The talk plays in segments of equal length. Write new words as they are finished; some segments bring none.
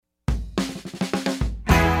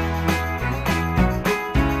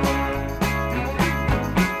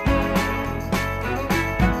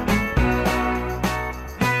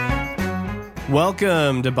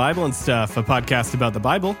Welcome to Bible and Stuff, a podcast about the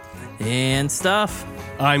Bible and stuff.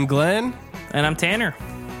 I'm Glenn. And I'm Tanner.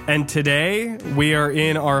 And today we are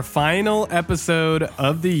in our final episode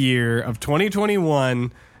of the year of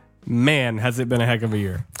 2021. Man, has it been a heck of a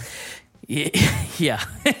year. Yeah,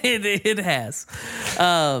 it has.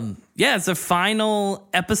 It's a final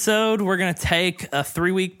episode. We're going to take a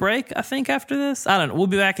 3-week break, I think, after this. I don't know. We'll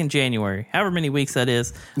be back in January, however many weeks that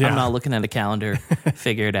is. Yeah. I'm not looking at a calendar.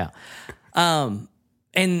 Figure it out. And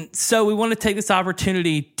so we want to take this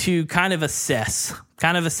opportunity to kind of assess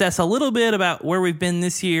a little bit about where we've been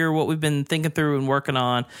this year, what we've been thinking through and working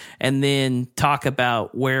on, and then talk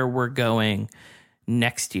about where we're going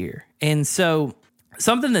next year. And so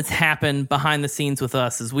something that's happened behind the scenes with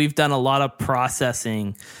us is we've done a lot of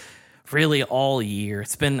processing really all year.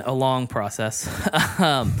 It's been a long process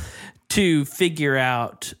to figure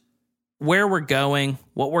out where we're going,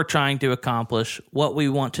 what we're trying to accomplish, what we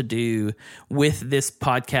want to do with this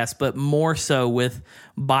podcast, but more so with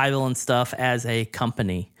Bible and Stuff as a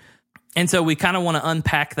company. And so we kind of want to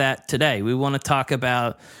unpack that today. We want to talk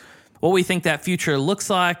about what we think that future looks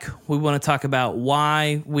like. We want to talk about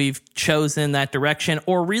why we've chosen that direction,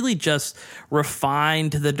 or really just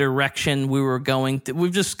refined the direction we were going.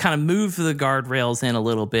 We've just kind of moved the guardrails in a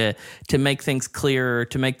little bit to make things clearer,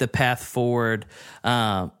 to make the path forward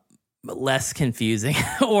less confusing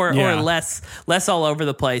or less all over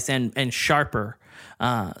the place and sharper,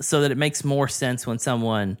 so that it makes more sense when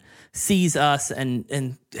someone sees us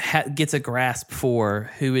and gets a grasp for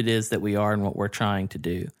who it is that we are and what we're trying to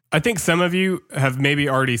do. I think some of you have maybe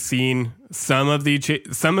already seen some of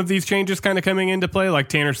these changes kind of coming into play. Like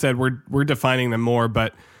Tanner said, we're defining them more,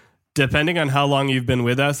 but depending on how long you've been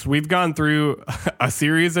with us, we've gone through a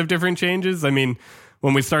series of different changes. I mean,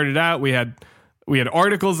 when we started out, we had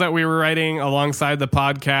articles that we were writing alongside the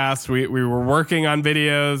podcast. We were working on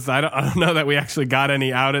videos. I don't know that we actually got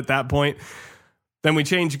any out at that point. Then we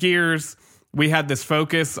changed gears. We had this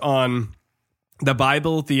focus on the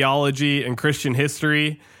Bible, theology, and Christian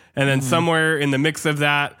history. And then somewhere in the mix of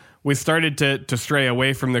that, we started to stray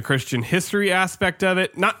away from the Christian history aspect of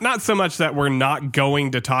it. Not so much that we're not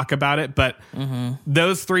going to talk about it, but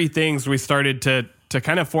those three things we started to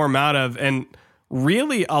kind of form out of. And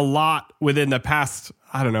really a lot within the past,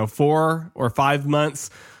 4 or 5 months,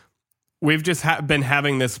 we've just been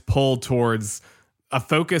having this pull towards a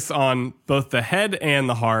focus on both the head and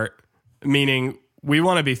the heart, meaning we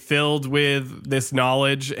want to be filled with this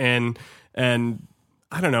knowledge and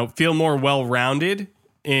feel more well-rounded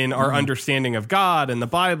in our understanding of God and the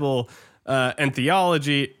Bible and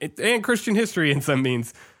theology and Christian history in some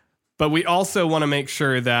means. But we also want to make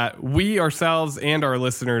sure that we ourselves and our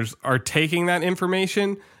listeners are taking that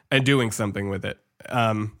information and doing something with it.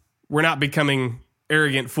 We're not becoming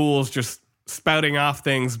arrogant fools just spouting off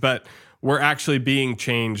things, but we're actually being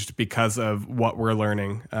changed because of what we're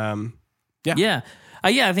learning. I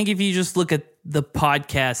think if you just look at the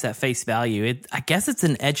podcast at face value, I guess it's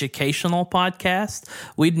an educational podcast.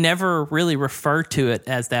 We'd never really refer to it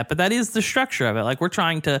as that, but that is the structure of it. Like, we're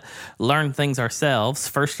trying to learn things ourselves,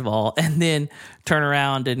 first of all, and then turn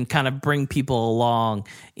around and kind of bring people along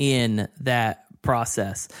in that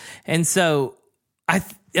process. And so I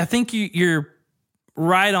think you're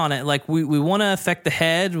right on it. Like, we want to affect the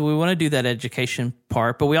head. We want to do that education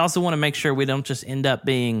part, but we also want to make sure we don't just end up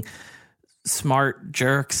being smart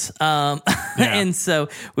jerks. And so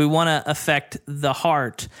we want to affect the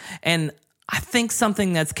heart. And I think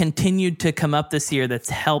something that's continued to come up this year that's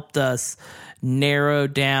helped us narrow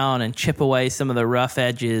down and chip away some of the rough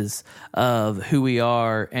edges of who we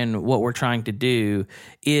are and what we're trying to do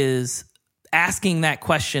is asking that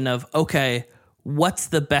question of, okay, what's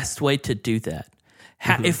the best way to do that?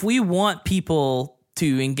 If we want people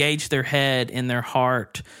to engage their head and their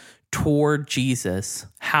heart toward Jesus,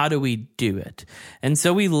 how do we do it? And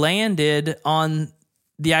so we landed on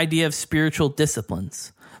the idea of spiritual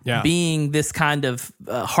disciplines being this kind of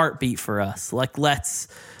heartbeat for us. Like, let's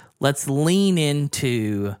lean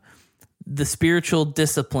into the spiritual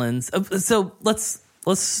disciplines. So let's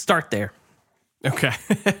start there. Okay.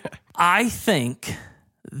 I think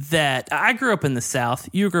that I grew up in the South.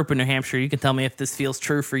 You grew up in New Hampshire. You can tell me if this feels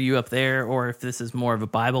true for you up there or if this is more of a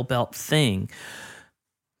Bible Belt thing.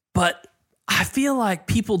 But I feel like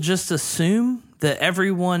people just assume that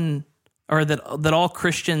everyone, or that all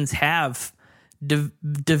Christians have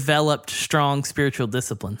developed strong spiritual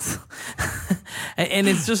disciplines. And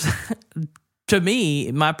it's just, to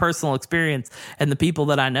me, my personal experience and the people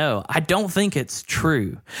that I know, I don't think it's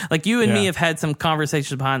true. Like, you and me have had some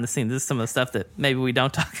conversations behind the scenes. This is some of the stuff that maybe we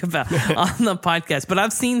don't talk about on the podcast. But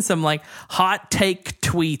I've seen some like hot take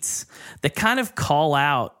tweets that kind of call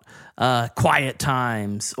out quiet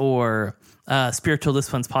times or spiritual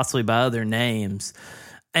disciplines, possibly by other names,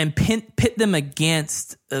 and pit them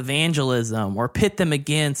against evangelism or pit them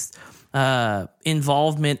against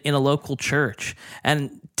involvement in a local church.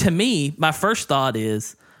 And to me, my first thought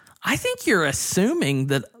is, I think you're assuming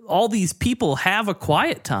that all these people have a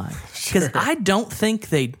quiet time, because I don't think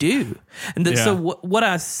they do. And so what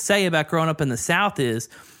I say about growing up in the South is,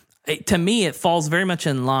 to me, it falls very much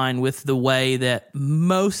in line with the way that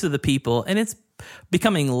most of the people, and it's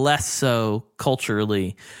becoming less so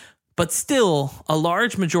culturally, but still a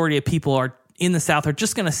large majority of people are in the South are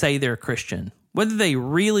just going to say they're a Christian. Whether they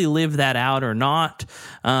really live that out or not,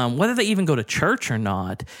 whether they even go to church or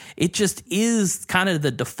not, it just is kind of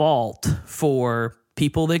the default for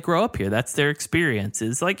people that grow up here. That's their experience.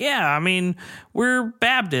 It's like, yeah, I mean, we're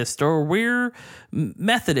Baptist or we're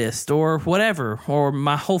Methodist or whatever, or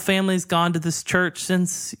my whole family's gone to this church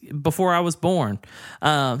since before I was born.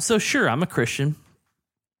 So sure, I'm a Christian.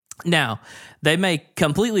 Now, they may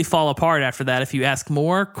completely fall apart after that if you ask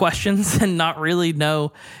more questions and not really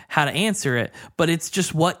know how to answer it, but it's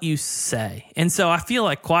just what you say. And so I feel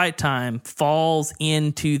like quiet time falls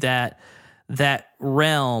into that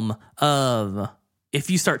realm of,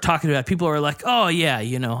 if you start talking about it, people are like, oh yeah,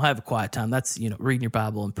 I have a quiet time. That's, reading your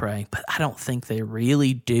Bible and praying. But I don't think they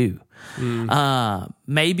really do.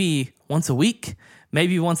 Maybe once a week,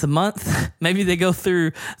 maybe once a month. Maybe they go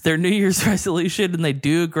through their New Year's resolution and they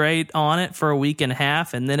do great on it for a week and a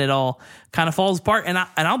half, and then it all kind of falls apart. And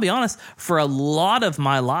I'll be honest, for a lot of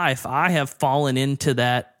my life, I have fallen into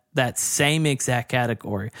that same exact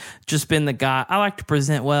category. Just been the guy, I like to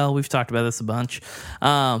present well. We've talked about this a bunch.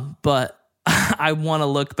 But I want to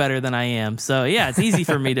look better than I am. So yeah, it's easy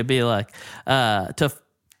for me to be like,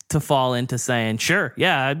 to fall into saying, sure,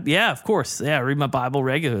 yeah, of course. Yeah, I read my Bible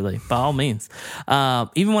regularly, by all means.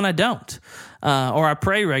 Even when I don't. Or I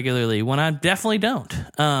pray regularly when I definitely don't.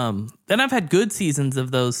 And I've had good seasons of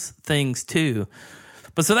those things too.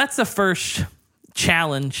 But so that's the first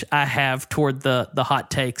challenge I have toward the hot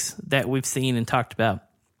takes that we've seen and talked about.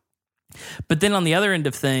 But then on the other end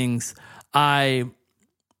of things, I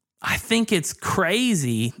think it's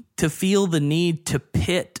crazy to feel the need to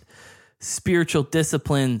pit spiritual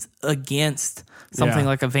disciplines against something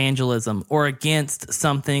like evangelism or against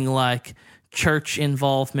something like church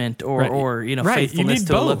involvement or faithfulness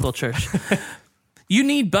to a local church. You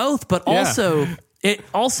need both, but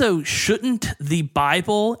also shouldn't the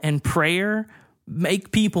Bible and prayer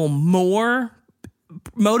make people more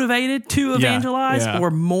motivated to evangelize or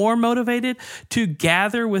more motivated to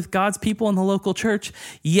gather with God's people in the local church?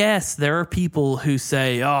 Yes, there are people who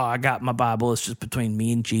say, oh, I got my Bible, it's just between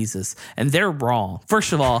me and Jesus. And they're wrong.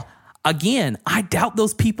 First of all, again, I doubt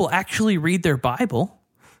those people actually read their Bible.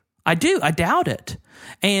 I do. I doubt it.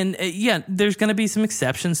 And there's going to be some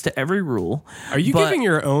exceptions to every rule. Are you giving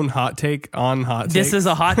your own hot take on hot takes? This is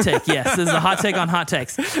a hot take. Yes, this is a hot take on hot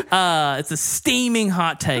takes. It's a steaming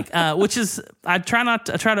hot take, which is, I try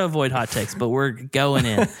to avoid hot takes, but we're going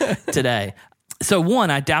in today. So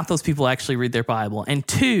one, I doubt those people actually read their Bible. And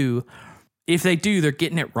two, if they do, they're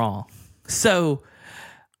getting it wrong. So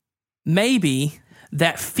maybe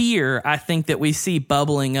that fear, I think, that we see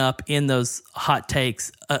bubbling up in those hot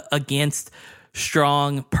takes against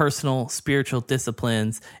strong personal spiritual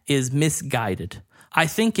disciplines is misguided. I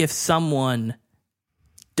think if someone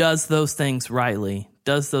does those things rightly,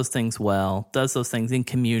 does those things well, does those things in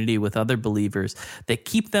community with other believers, they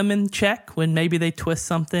keep them in check when maybe they twist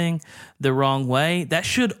something the wrong way, that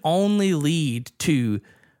should only lead to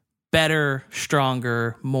better,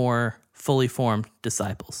 stronger, more fully formed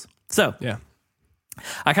disciples. So, yeah.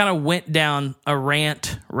 I kind of went down a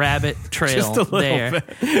rant rabbit trail just a little there,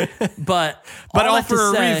 bit. but all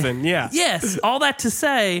for a reason. Yeah. Yes. All that to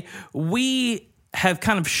say, we have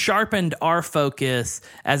kind of sharpened our focus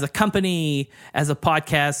as a company, as a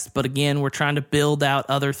podcast. But again, we're trying to build out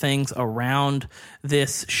other things around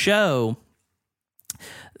this show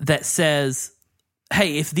that says,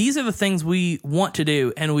 hey, if these are the things we want to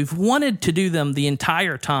do, and we've wanted to do them the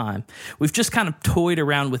entire time, we've just kind of toyed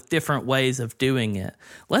around with different ways of doing it.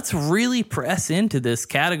 Let's really press into this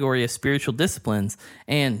category of spiritual disciplines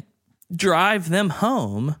and drive them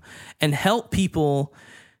home and help people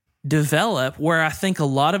develop where I think a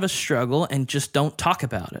lot of us struggle and just don't talk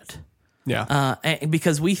about it. Yeah.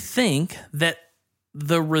 Because we think that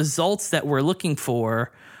the results that we're looking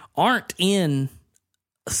for aren't in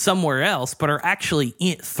somewhere else, but are actually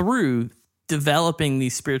through developing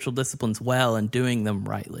these spiritual disciplines well and doing them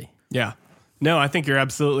rightly. Yeah. No, I think you're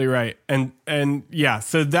absolutely right. And yeah,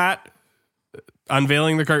 so that,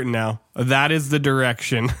 unveiling the curtain now, that is the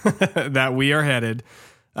direction that we are headed.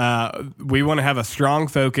 We want to have a strong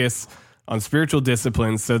focus on spiritual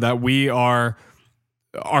disciplines so that we are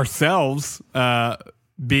ourselves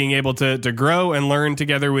being able to grow and learn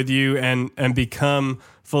together with you and become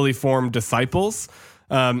fully formed disciples.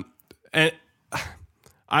 And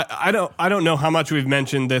I don't know how much we've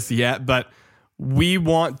mentioned this yet, but we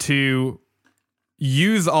want to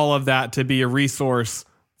use all of that to be a resource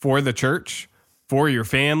for the church, for your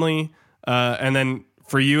family, and then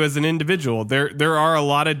for you as an individual. There are a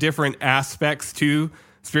lot of different aspects to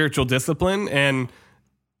spiritual discipline, and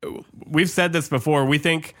we've said this before. We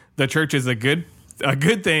think the church is a good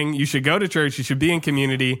thing. You should go to church. You should be in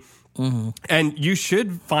community, and you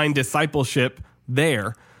should find discipleship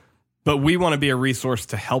there. But we want to be a resource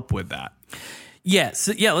to help with that. Yes.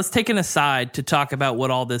 Yeah, let's take an aside to talk about what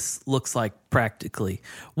all this looks like practically.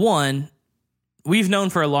 One, we've known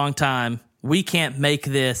for a long time we can't make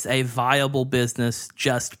this a viable business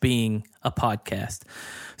just being a podcast.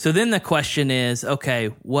 So then the question is, okay,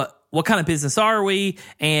 what kind of business are we,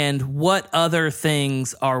 and what other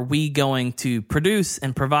things are we going to produce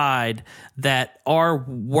and provide that are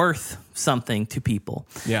worth something to people?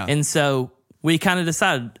 Yeah. And so we kind of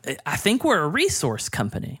decided, I think we're a resource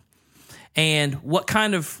company. And what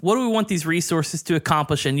do we want these resources to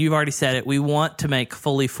accomplish? And you've already said it. We want to make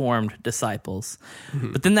fully formed disciples.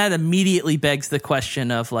 Mm-hmm. But then that immediately begs the question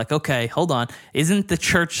of like, okay, hold on. Isn't the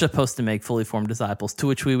church supposed to make fully formed disciples? To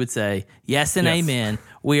which we would say, yes and amen.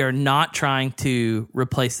 We are not trying to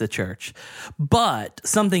replace the church. But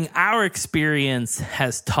something our experience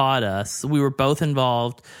has taught us, we were both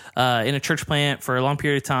involved in a church plant for a long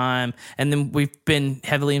period of time. And then we've been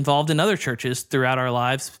heavily involved in other churches throughout our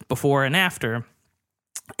lives before and after.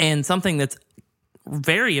 And something that's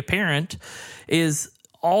very apparent is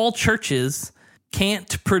all churches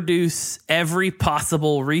can't produce every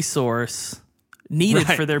possible resource needed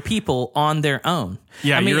for their people on their own.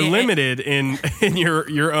 Yeah, I mean, you're limited in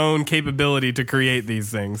your own capability to create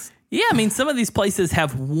these things. Yeah, I mean, some of these places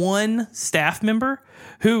have one staff member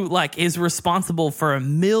who like is responsible for a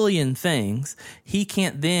million things. He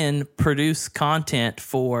can't then produce content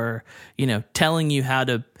for, telling you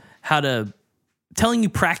telling you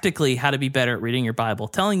practically how to be better at reading your Bible,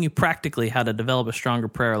 telling you practically how to develop a stronger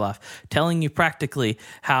prayer life, telling you practically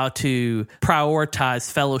how to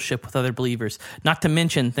prioritize fellowship with other believers, not to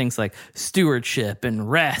mention things like stewardship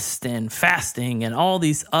and rest and fasting and all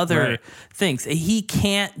these other things. He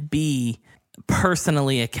can't be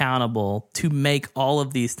personally accountable to make all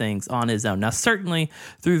of these things on his own. Now, certainly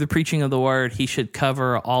through the preaching of the word, he should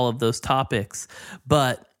cover all of those topics,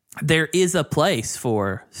 but there is a place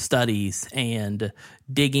for studies and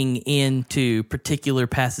digging into particular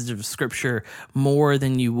passages of scripture more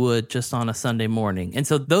than you would just on a Sunday morning. And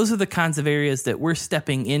so those are the kinds of areas that we're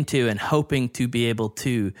stepping into and hoping to be able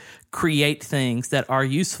to create things that are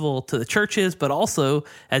useful to the churches, but also,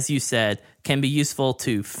 as you said, can be useful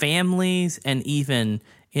to families and even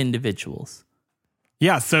individuals.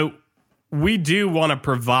 Yeah, so we do want to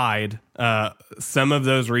provide some of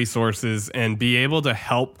those resources and be able to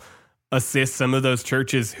help assist some of those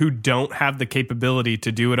churches who don't have the capability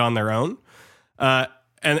to do it on their own.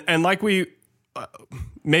 And like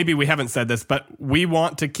maybe we haven't said this, but we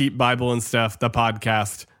want to keep Bible and Stuff, the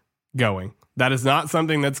podcast, going. That is not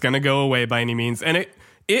something that's going to go away by any means. And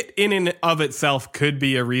it in and of itself could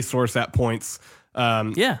be a resource at points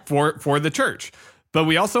for the church. But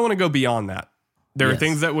we also want to go beyond that. There are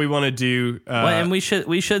things that we want to do. And we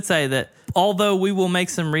should say that although we will make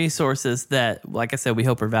some resources that, like I said, we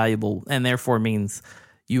hope are valuable and therefore means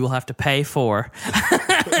you will have to pay for.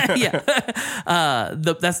 That's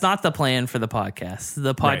not the plan for the podcast.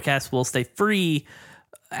 The podcast will stay free,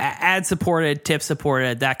 ad supported, tip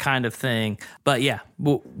supported, that kind of thing. But yeah,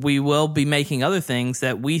 we will be making other things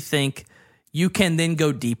that we think you can then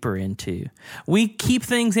go deeper into. We keep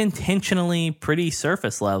things intentionally pretty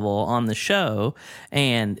surface level on the show,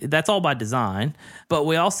 and that's all by design. But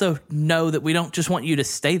we also know that we don't just want you to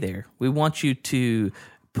stay there. We want you to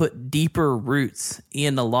put deeper roots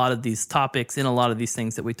in a lot of these topics, in a lot of these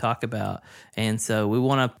things that we talk about. And so we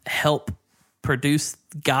want to help produce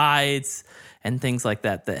guides and things like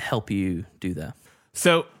that help you do that.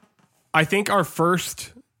 So I think our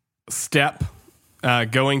first step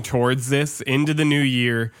going towards this into the new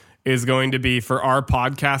year is going to be for our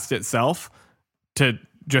podcast itself to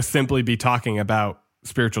just simply be talking about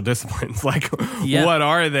spiritual disciplines. Like, what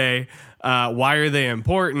are they? Why are they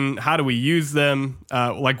important? How do we use them?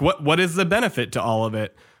 What is the benefit to all of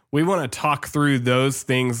it? We want to talk through those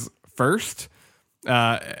things first.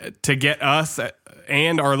 to get us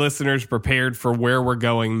and our listeners prepared for where we're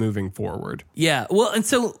going moving forward. Yeah. Well, and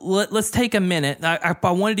so let's take a minute. I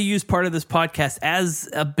wanted to use part of this podcast as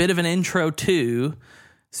a bit of an intro to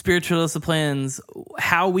spiritual disciplines,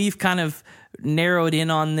 how we've kind of narrowed in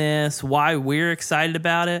on this, why we're excited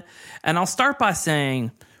about it. And I'll start by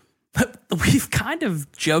saying we've kind of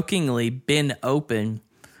jokingly been open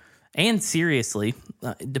and seriously,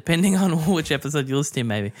 depending on which episode you listen to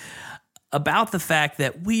maybe, about the fact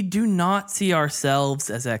that we do not see ourselves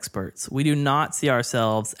as experts. We do not see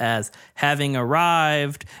ourselves as having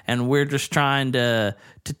arrived and we're just trying to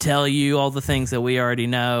tell you all the things that we already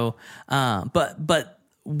know. But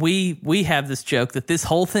we have this joke that this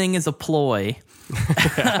whole thing is a ploy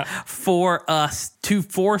for us to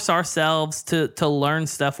force ourselves to learn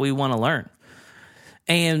stuff we want to learn.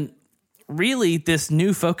 And really, this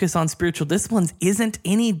new focus on spiritual disciplines isn't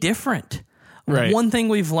any different. Right. One thing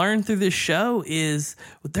we've learned through this show is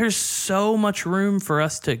there's so much room for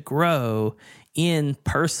us to grow in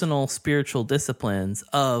personal spiritual disciplines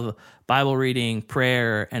of Bible reading,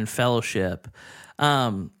 prayer, and fellowship.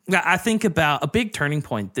 I think about a big turning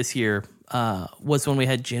point this year was when we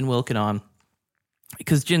had Jen Wilkin on,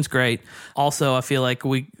 because Jen's great. Also, I feel like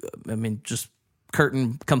just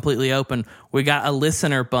curtain completely open, we got a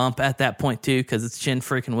listener bump at that point too, because it's Jen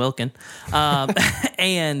freaking Wilkin.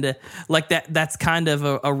 And like that's kind of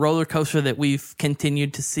a roller coaster that we've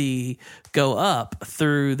continued to see go up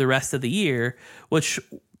through the rest of the year, which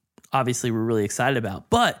obviously we're really excited about.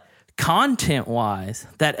 But content-wise,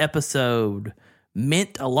 that episode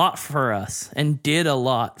meant a lot for us and did a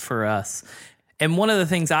lot for us. And one of the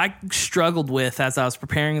things I struggled with as I was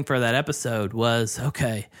preparing for that episode was,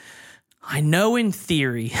 okay, I know in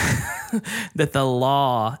theory that the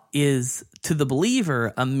law is, to the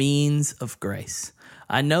believer, a means of grace.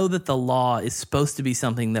 I know that the law is supposed to be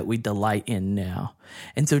something that we delight in now.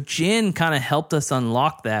 And so Jen kind of helped us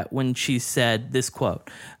unlock that when she said this quote,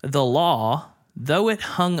 "The law, though it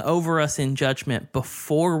hung over us in judgment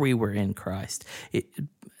before we were in Christ,"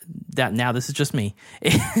 now this is just me.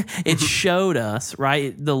 It showed us,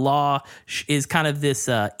 right? The law is kind of this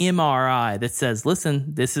MRI that says,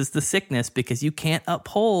 listen, this is the sickness because you can't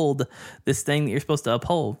uphold this thing that you're supposed to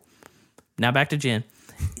uphold. Now back to Jen.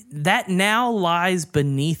 That now lies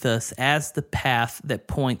beneath us as the path that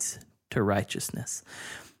points to righteousness.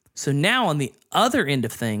 So now on the other end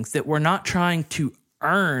of things, that we're not trying to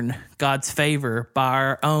earn God's favor by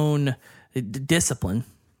our own discipline.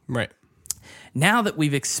 Right. Now that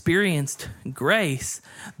we've experienced grace,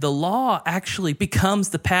 the law actually becomes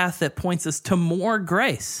the path that points us to more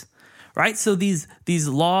grace, right? So these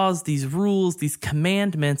laws, these rules, these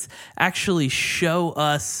commandments actually show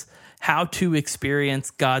us how to experience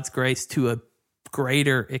God's grace to a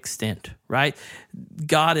greater extent, right?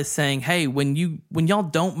 God is saying, hey, when y'all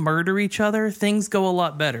don't murder each other, things go a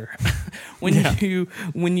lot better.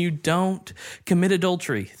 when you don't commit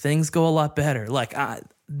adultery, things go a lot better.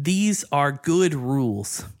 These are good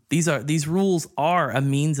rules. These rules are a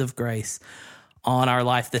means of grace on our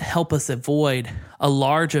life that help us avoid a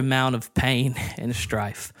large amount of pain and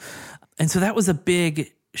strife. And so that was a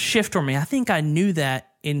big shift for me. I think I knew that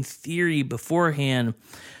in theory beforehand,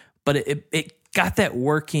 but it got that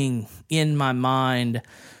working in my mind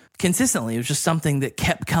consistently. It was just something that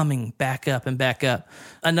kept coming back up and back up.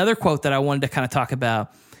 Another quote that I wanted to kind of talk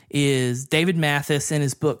about is David Mathis in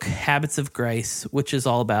his book, Habits of Grace, which is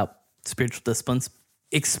all about spiritual disciplines,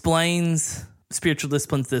 explains spiritual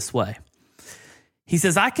disciplines this way. He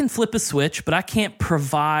says, I can flip a switch, but I can't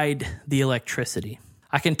provide the electricity.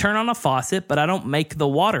 I can turn on a faucet, but I don't make the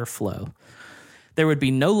water flow. There would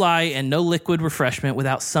be no light and no liquid refreshment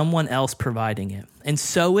without someone else providing it. And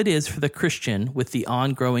so it is for the Christian with the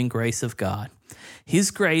ongoing grace of God.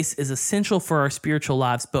 His grace is essential for our spiritual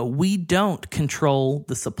lives, but we don't control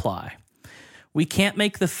the supply. We can't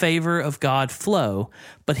make the favor of God flow,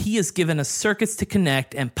 but he has given us circuits to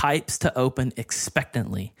connect and pipes to open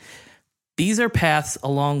expectantly. These are paths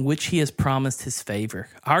along which he has promised his favor.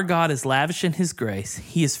 Our God is lavish in his grace.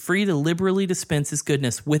 He is free to liberally dispense his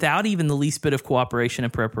goodness without even the least bit of cooperation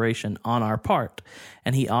and preparation on our part,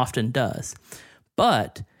 and he often does.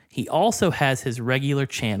 But he also has his regular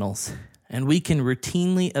channels, and we can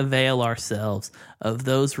routinely avail ourselves of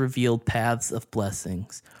those revealed paths of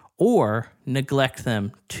blessings or neglect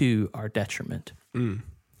them to our detriment.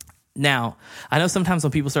 Now, I know sometimes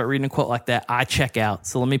when people start reading a quote like that, I check out.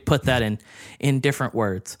 So let me put that in different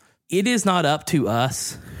words. It is not up to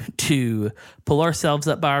us to pull ourselves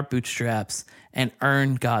up by our bootstraps and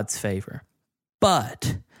earn God's favor.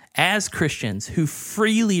 But as Christians who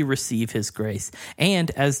freely receive his grace, and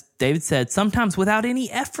as David said, sometimes without any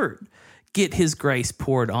effort, get his grace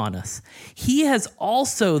poured on us. He has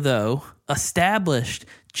also, though, established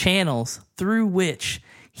channels through which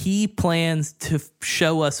he plans to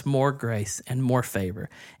show us more grace and more favor.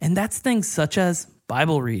 And that's things such as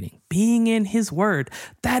Bible reading, being in his word.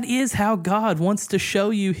 That is how God wants to show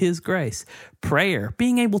you his grace. Prayer,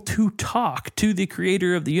 being able to talk to the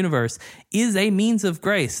creator of the universe, is a means of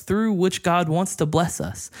grace through which God wants to bless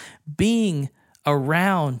us. Being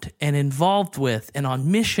around and involved with and on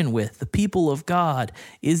mission with the people of God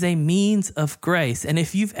is a means of grace. And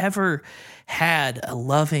if you've ever had a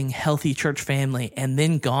loving, healthy church family and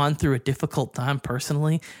then gone through a difficult time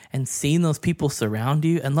personally and seen those people surround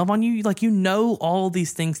you and love on you, like, you know all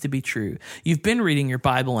these things to be true. You've been reading your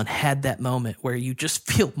Bible and had that moment where you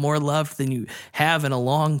just feel more loved than you have in a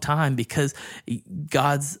long time because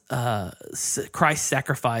God's Christ's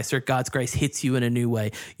sacrifice or God's grace hits you in a new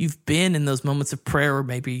way. You've been in those moments of prayer where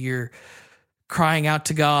maybe you're crying out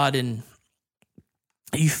to God and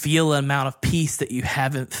you feel an amount of peace that you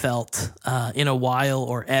haven't felt in a while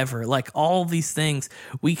or ever. Like, all these things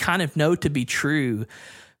we kind of know to be true,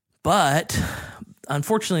 but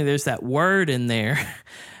unfortunately there's that word in there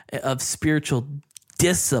of spiritual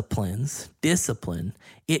disciplines. Discipline.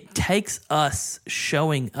 It takes us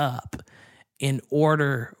showing up in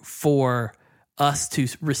order for us to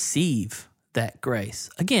receive that grace.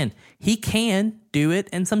 Again, he can do it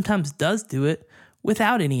and sometimes does do it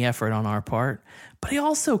without any effort on our part. But he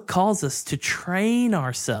also calls us to train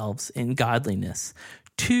ourselves in godliness,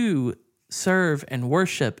 to serve and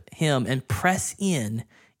worship him and press in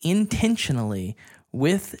intentionally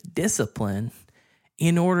with discipline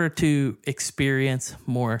in order to experience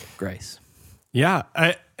more grace. Yeah,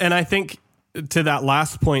 I think to that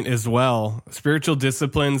last point as well, spiritual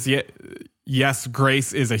disciplines, yes,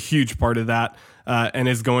 grace is a huge part of that and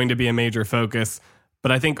is going to be a major focus.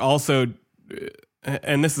 But I think also,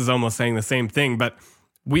 and this is almost saying the same thing, but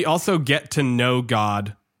we also get to know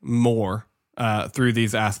God more through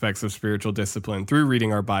these aspects of spiritual discipline, through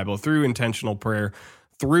reading our Bible, through intentional prayer,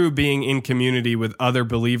 through being in community with other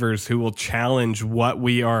believers who will challenge what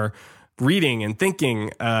we are reading and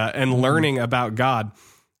thinking and learning about God.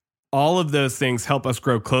 All of those things help us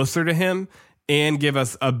grow closer to him and give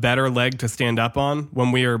us a better leg to stand up on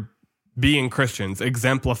when we are being Christians,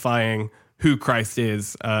 exemplifying who Christ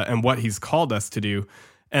is and what he's called us to do.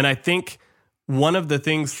 And I think one of the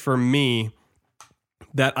things for me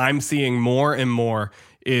that I'm seeing more and more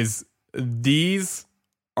is these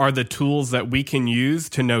are the tools that we can use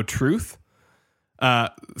to know truth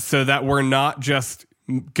so that we're not just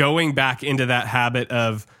going back into that habit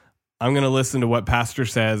of, I'm going to listen to what pastor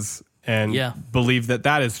says and believe that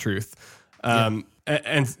that is truth. And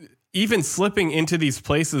even slipping into these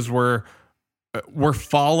places where we're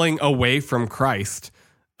falling away from Christ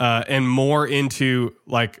and more into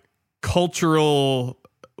like cultural,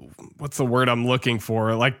 what's the word I'm looking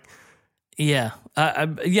for? Like, the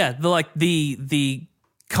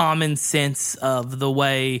common sense of the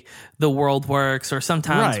way the world works, or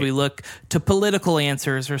sometimes we look to political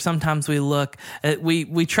answers, or sometimes we look at,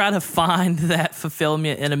 we try to find that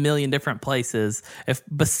fulfillment in a million different places, if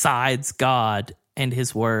besides God and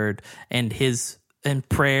his word and his and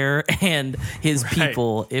prayer and his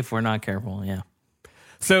people, if we're not careful. Yeah.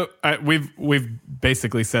 So we've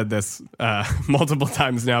basically said this multiple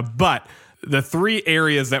times now, but the three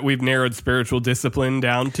areas that we've narrowed spiritual discipline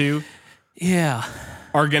down to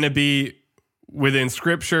are going to be within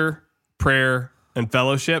scripture, prayer, and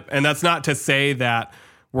fellowship. And that's not to say that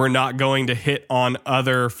we're not going to hit on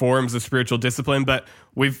other forms of spiritual discipline, but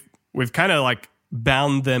we've kind of like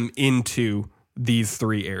bound them into these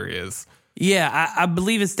three areas. Yeah, I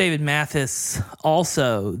believe it's David Mathis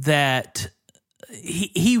also that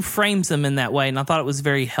he frames them in that way, and I thought it was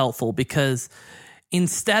very helpful because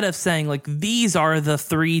instead of saying like these are the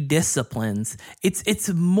three disciplines, it's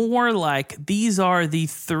more like these are the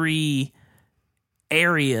three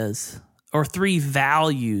areas or three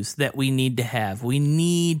values that we need to have. We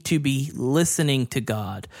need to be listening to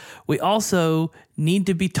God. We also need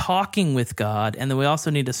to be talking with God, and then we also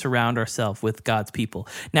need to surround ourselves with God's people.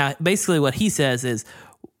 Now, basically what he says is,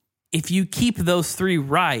 if you keep those three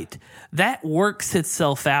right, that works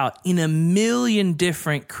itself out in a million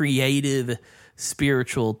different creative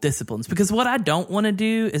spiritual disciplines. Because what I don't want to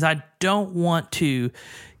do is I don't want to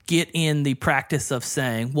get in the practice of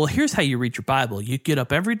saying, well, here's how you read your Bible. You get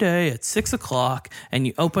up every day at 6 o'clock and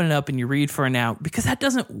you open it up and you read for an hour, because that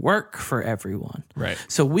doesn't work for everyone. Right.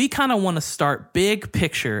 So we kind of want to start big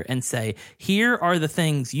picture and say, here are the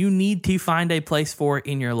things you need to find a place for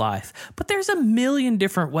in your life. But there's a million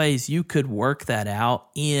different ways you could work that out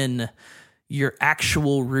in your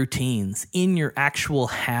actual routines, in your actual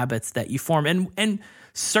habits that you form. And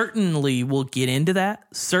certainly we'll get into that.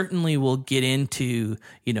 Certainly we'll get into,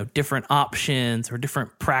 different options or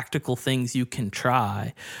different practical things you can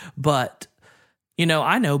try. But,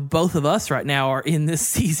 I know both of us right now are in this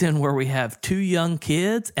season where we have 2 young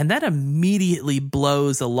kids, and that immediately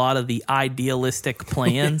blows a lot of the idealistic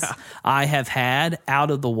plans I have had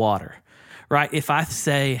out of the water, right? If I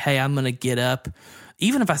say, hey, I'm going to get up,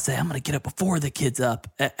 even if I say I'm going to get up before the kids get up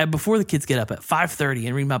at 5:30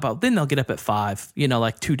 and read my Bible, then they'll get up at 5,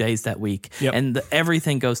 like 2 days that week, and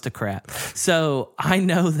everything goes to crap. So I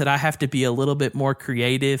know that I have to be a little bit more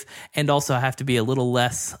creative, and also I have to be a little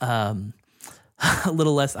less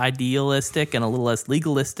idealistic and a little less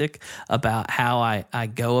legalistic about how I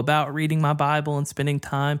go about reading my Bible and spending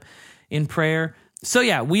time in prayer. So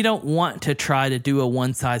yeah, we don't want to try to do a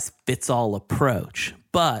one-size-fits-all approach,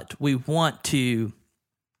 but we want to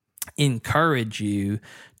encourage you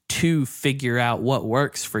to figure out what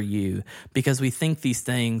works for you, because we think these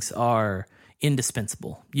things are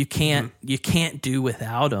indispensable. You can't do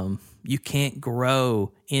without them. You can't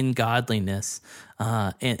grow in godliness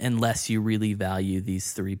unless you really value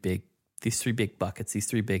these three big buckets, these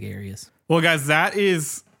 3 big areas. Well, guys, that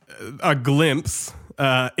is a glimpse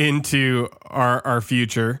into our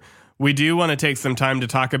future. We do want to take some time to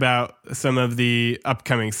talk about some of the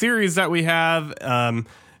upcoming series that we have,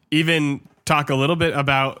 even talk a little bit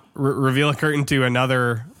about reveal a curtain to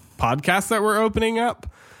another podcast that we're opening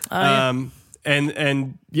up.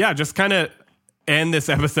 And just kind of end this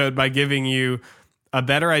episode by giving you a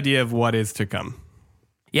better idea of what is to come.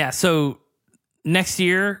 Yeah, so next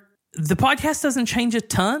year, the podcast doesn't change a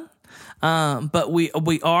ton, but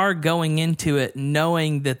we are going into it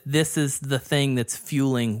knowing that this is the thing that's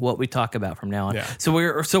fueling what we talk about from now on. Yeah. So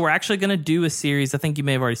we're actually going to do a series. I think you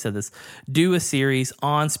may have already said this. Do a series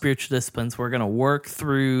on spiritual disciplines. We're going to work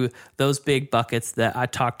through those big buckets that I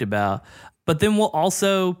talked about, but then we'll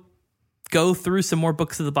also go through some more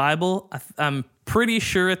books of the Bible. I'm pretty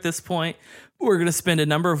sure at this point we're going to spend a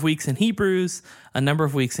number of weeks in Hebrews, a number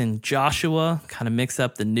of weeks in Joshua, kind of mix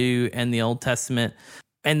up the New and the Old Testament.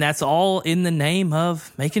 And that's all in the name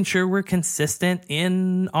of making sure we're consistent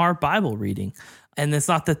in our Bible reading. And it's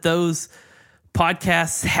not that those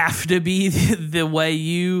podcasts have to be the way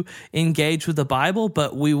you engage with the Bible,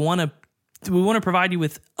 but we want to provide you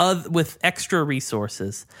with extra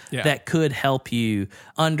resources that could help you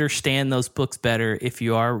understand those books better if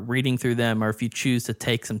you are reading through them, or if you choose to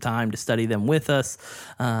take some time to study them with us,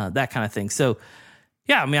 that kind of thing. So,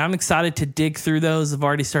 yeah, I mean, I'm excited to dig through those. I've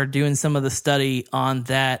already started doing some of the study on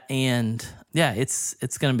that, and yeah, it's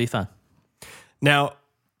going to be fun. Now,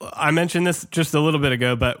 I mentioned this just a little bit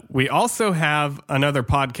ago, but we also have another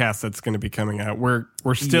podcast that's going to be coming out. We're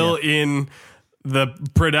still in the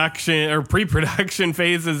production or pre-production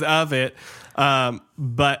phases of it.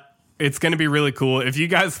 But it's going to be really cool. If you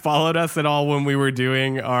guys followed us at all when we were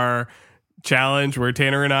doing our challenge where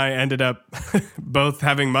Tanner and I ended up both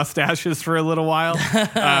having mustaches for a little while,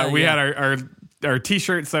 we had our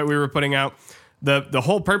t-shirts that we were putting out. The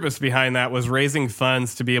whole purpose behind that was raising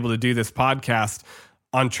funds to be able to do this podcast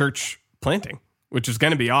on church planting, which is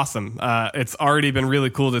going to be awesome. It's already been really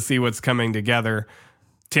cool to see what's coming together.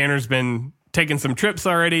 Tanner's been taking some trips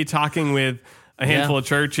already, talking with a handful of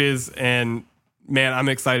churches, and man, I'm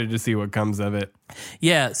excited to see what comes of it.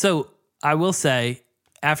 Yeah, so I will say,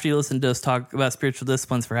 after you listen to us talk about spiritual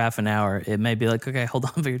disciplines for half an hour, it may be like, okay, hold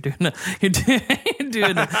on, but you're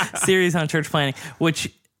doing a series on church planting,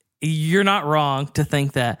 which you're not wrong to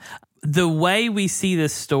think that. The way we see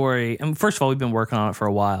this story, and first of all, we've been working on it for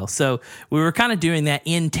a while, so we were kind of doing that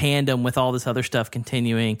in tandem with all this other stuff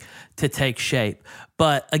continuing to take shape.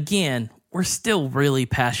 But again, we're still really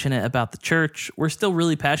passionate about the church. We're still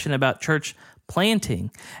really passionate about church planting.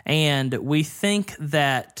 And we think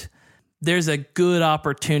that there's a good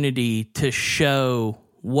opportunity to show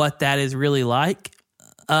what that is really like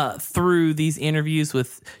through these interviews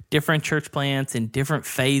with different church plants in different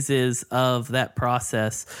phases of that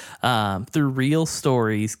process, through real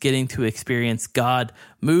stories, getting to experience God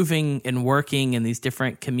moving and working in these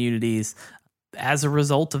different communities as a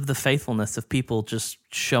result of the faithfulness of people just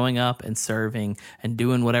showing up and serving and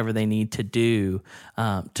doing whatever they need to do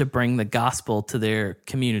to bring the gospel to their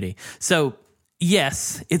community. So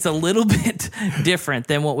yes, it's a little bit different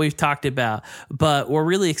than what we've talked about, but we're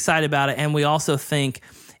really excited about it. And we also think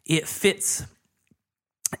it fits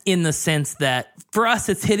in the sense that for us,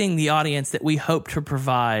 it's hitting the audience that we hope to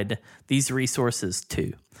provide these resources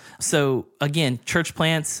to. So again, church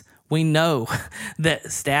plants, We know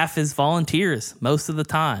that staff is volunteers most of the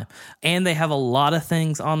time, and they have a lot of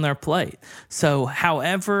things on their plate. So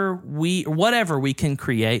whatever we can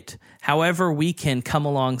create, however we can come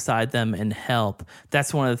alongside them and help,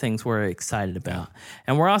 that's one of the things we're excited about.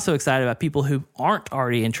 And we're also excited about people who aren't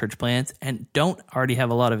already in church plants and don't already have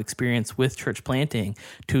a lot of experience with church planting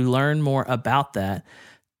to learn more about that,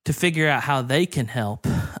 to figure out how they can help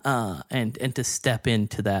and to step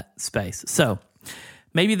into that space. So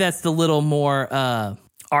maybe that's the little more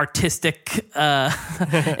artistic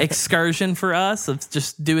excursion for us of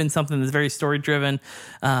just doing something that's very story-driven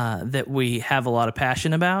that we have a lot of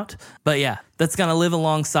passion about. But yeah, that's going to live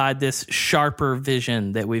alongside this sharper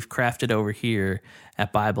vision that we've crafted over here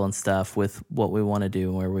at Bible and Stuff with what we want to do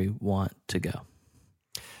and where we want to go.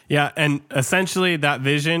 Yeah, and essentially that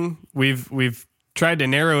vision, we've tried to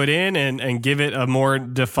narrow it in and give it a more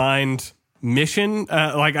defined mission,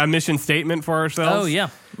 like a mission statement for ourselves. Oh, yeah.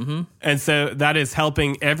 Mm-hmm. And so that is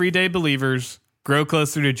helping everyday believers grow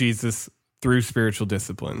closer to Jesus through spiritual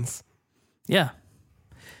disciplines. Yeah.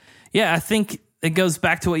 Yeah, I think it goes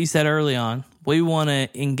back to what you said early on. We want to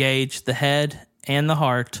engage the head and the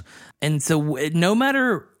heart. And so no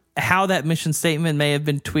matter how that mission statement may have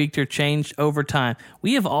been tweaked or changed over time,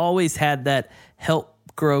 we have always had that help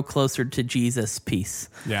grow closer to Jesus piece.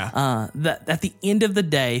 Yeah. That at the end of the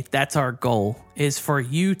day, that's our goal, is for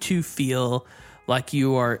you to feel like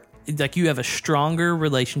you have a stronger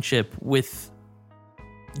relationship with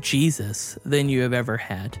Jesus than you have ever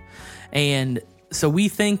had. And so we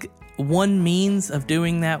think one means of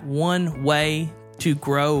doing that, one way to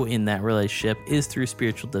grow in that relationship, is through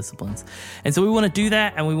spiritual disciplines. And so we want to do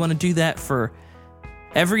that, and we want to do that for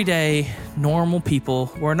everyday normal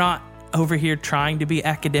people. We're not over here trying to be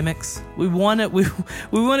academics. We want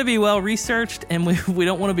to be well researched, and we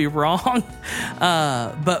don't want to be wrong.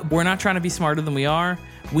 But we're not trying to be smarter than we are.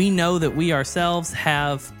 We know that we ourselves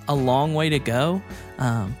have a long way to go,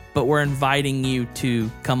 but we're inviting you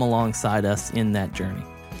to come alongside us in that journey.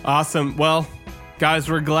 Awesome. Well, guys,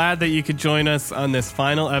 we're glad that you could join us on this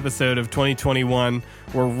final episode of 2021.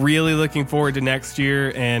 We're really looking forward to next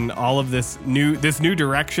year and all of this new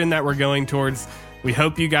direction that we're going towards. We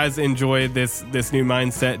hope you guys enjoy this new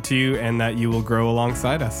mindset too, and that you will grow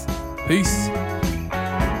alongside us. Peace.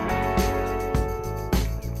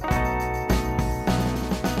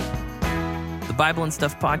 The Bible and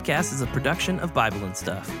Stuff podcast is a production of Bible and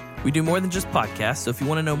Stuff. We do more than just podcasts, so if you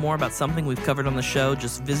want to know more about something we've covered on the show,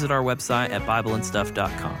 just visit our website at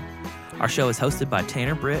BibleandStuff.com. Our show is hosted by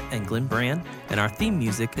Tanner Britt and Glenn Brand, and our theme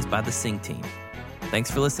music is by the Sing Team.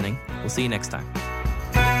 Thanks for listening. We'll see you next time.